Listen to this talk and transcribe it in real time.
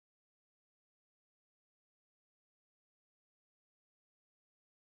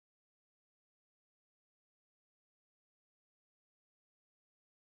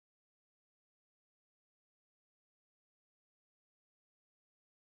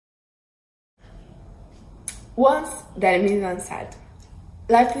Once, Daveri said,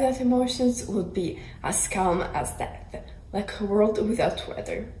 "Life without emotions would be as calm as death, like a world without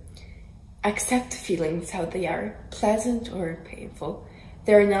weather. Accept feelings how they are, pleasant or painful.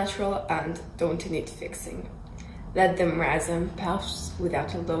 They're natural and don't need fixing. Let them rise and pass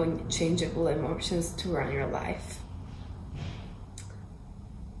without allowing changeable emotions to run your life."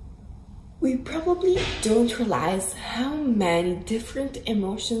 We probably don't realize how many different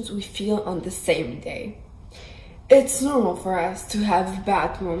emotions we feel on the same day. It's normal for us to have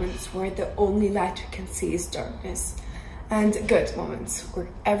bad moments where the only light we can see is darkness, and good moments where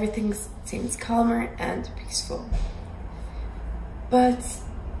everything seems calmer and peaceful. But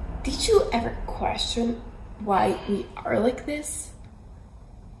did you ever question why we are like this?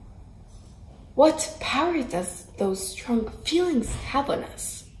 What power does those strong feelings have on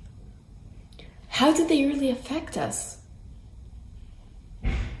us? How do they really affect us?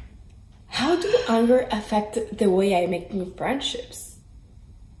 How do anger affect the way I make new friendships?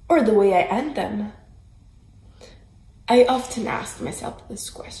 Or the way I end them? I often ask myself these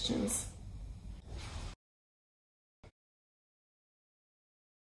questions.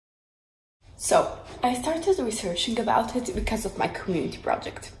 So, I started researching about it because of my community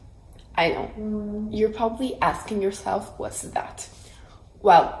project. I know, you're probably asking yourself, what's that?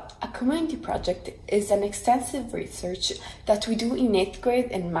 Well, a community project is an extensive research that we do in 8th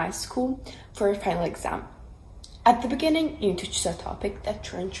grade in my school for a final exam. At the beginning, you need to choose a topic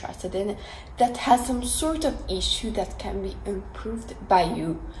that you're interested in that has some sort of issue that can be improved by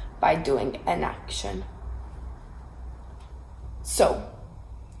you by doing an action. So,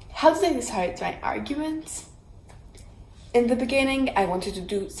 how did I decide my arguments? In the beginning, I wanted to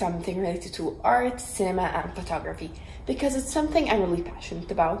do something related to art, cinema, and photography because it's something I'm really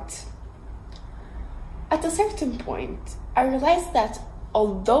passionate about. At a certain point, I realized that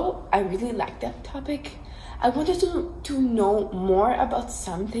although I really liked that topic, I wanted to know more about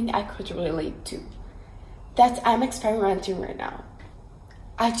something I could relate to, that I'm experimenting right now.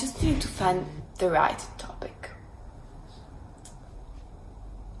 I just need to find the right topic.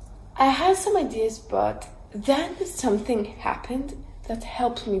 I had some ideas, but then something happened that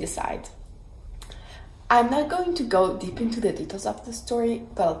helped me decide. I'm not going to go deep into the details of the story,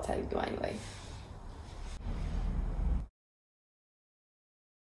 but I'll tell you anyway.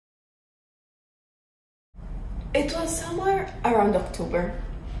 It was somewhere around October.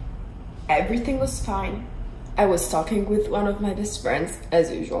 Everything was fine. I was talking with one of my best friends,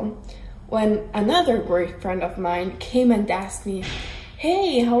 as usual, when another great friend of mine came and asked me,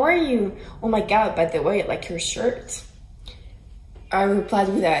 "Hey, how are you? Oh my god, by the way, I like your shirt." I replied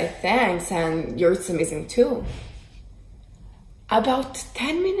with a thanks, and yours amazing too. About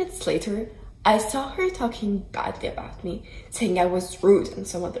 10 minutes later, I saw her talking badly about me, saying I was rude and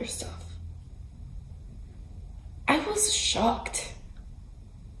some other stuff. I was shocked.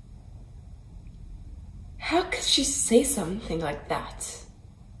 How could she say something like that?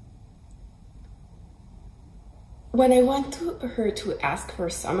 When I went to her to ask for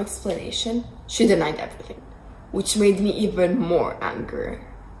some explanation, she denied everything, which made me even more angry.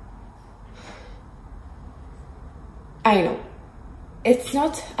 I know, it's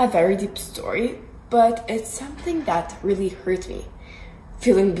not a very deep story, but it's something that really hurt me,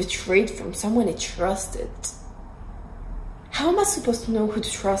 feeling betrayed from someone I trusted. How am I supposed to know who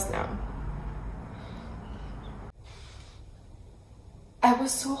to trust now? I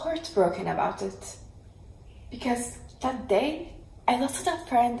was so heartbroken about it, because that day I lost a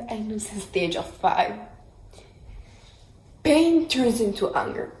friend I knew since the age of 5. Pain turns into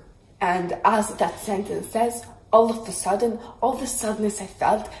anger, and as that sentence says, all of a sudden, all the sadness I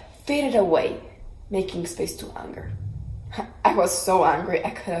felt faded away, making space to anger. I was so angry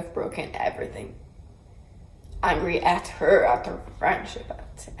I could have broken everything. Angry at her, at our friendship,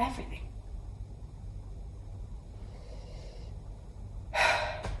 at everything.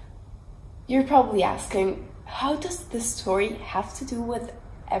 You're probably asking, how does this story have to do with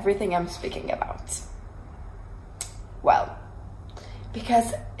everything I'm speaking about? Well,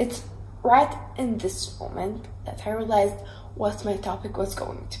 because it's right in this moment that I realized what my topic was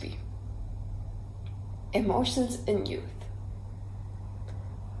going to be. Emotions in youth.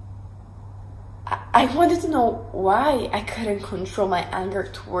 I wanted to know why I couldn't control my anger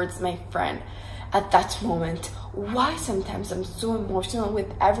towards my friend at that moment, why sometimes I'm so emotional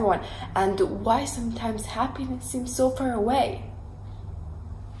with everyone, and why sometimes happiness seems so far away.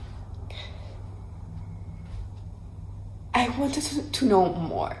 I wanted to know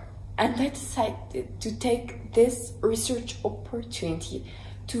more, and I decided to take this research opportunity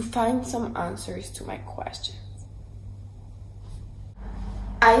to find some answers to my questions.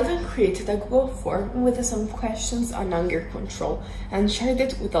 I even created a Google form with some questions on anger control and shared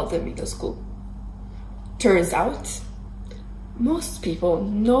it with all the middle school. Turns out, most people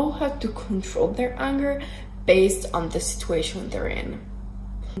know how to control their anger based on the situation they're in.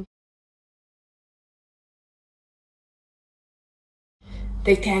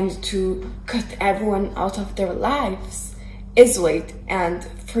 They tend to cut everyone out of their lives, isolate, and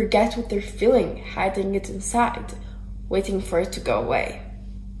forget what they're feeling, hiding it inside, waiting for it to go away.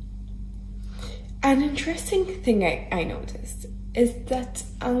 An interesting thing I noticed is that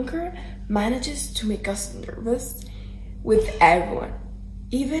anger manages to make us nervous with everyone,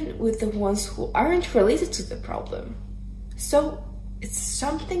 even with the ones who aren't related to the problem. So it's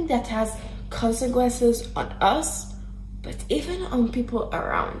something that has consequences on us, but even on people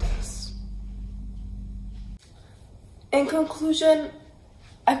around us. In conclusion,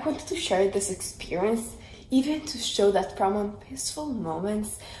 I wanted to share this experience even to show that from unpeaceful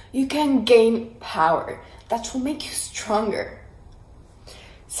moments, you can gain power that will make you stronger.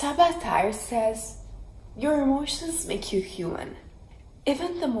 Sabatai says, your emotions make you human.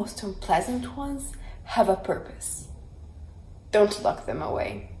 Even the most unpleasant ones have a purpose. Don't lock them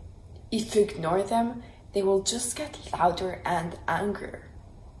away. If you ignore them, they will just get louder and angrier.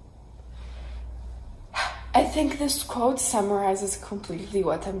 I think this quote summarizes completely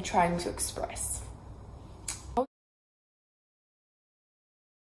what I'm trying to express.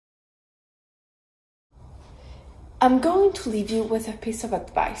 I'm going to leave you with a piece of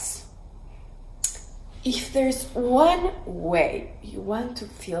advice. If there's one way you want to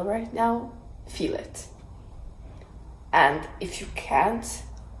feel right now, feel it. And if you can't,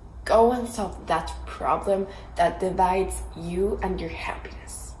 go and solve that problem that divides you and your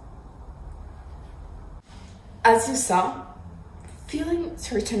happiness. As you saw, feeling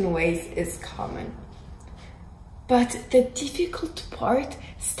certain ways is common. But the difficult part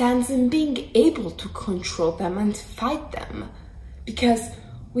stands in being able to control them and fight them. Because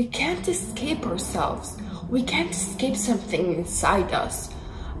we can't escape ourselves. We can't escape something inside us.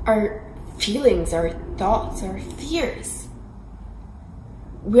 Our feelings, our thoughts, our fears.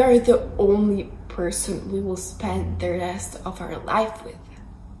 We are the only person we will spend the rest of our life with.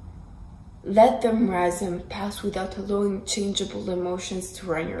 Let them rise and pass without allowing changeable emotions to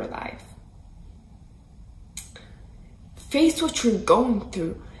run your life. Face what you're going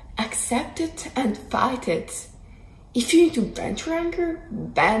through, accept it and fight it. If you need to vent your anger,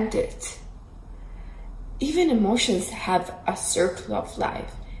 vent it. Even emotions have a circle of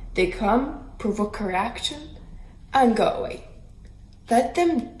life. They come, provoke a reaction, and go away. Let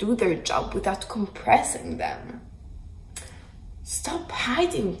them do their job without compressing them. Stop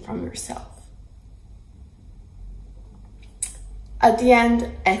hiding from yourself. At the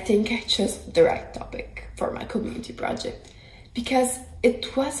end, I think I chose the right topic for my community project because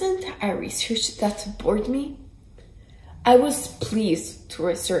it wasn't a research that bored me. I was pleased to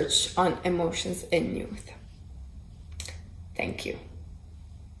research on emotions in youth. Thank you.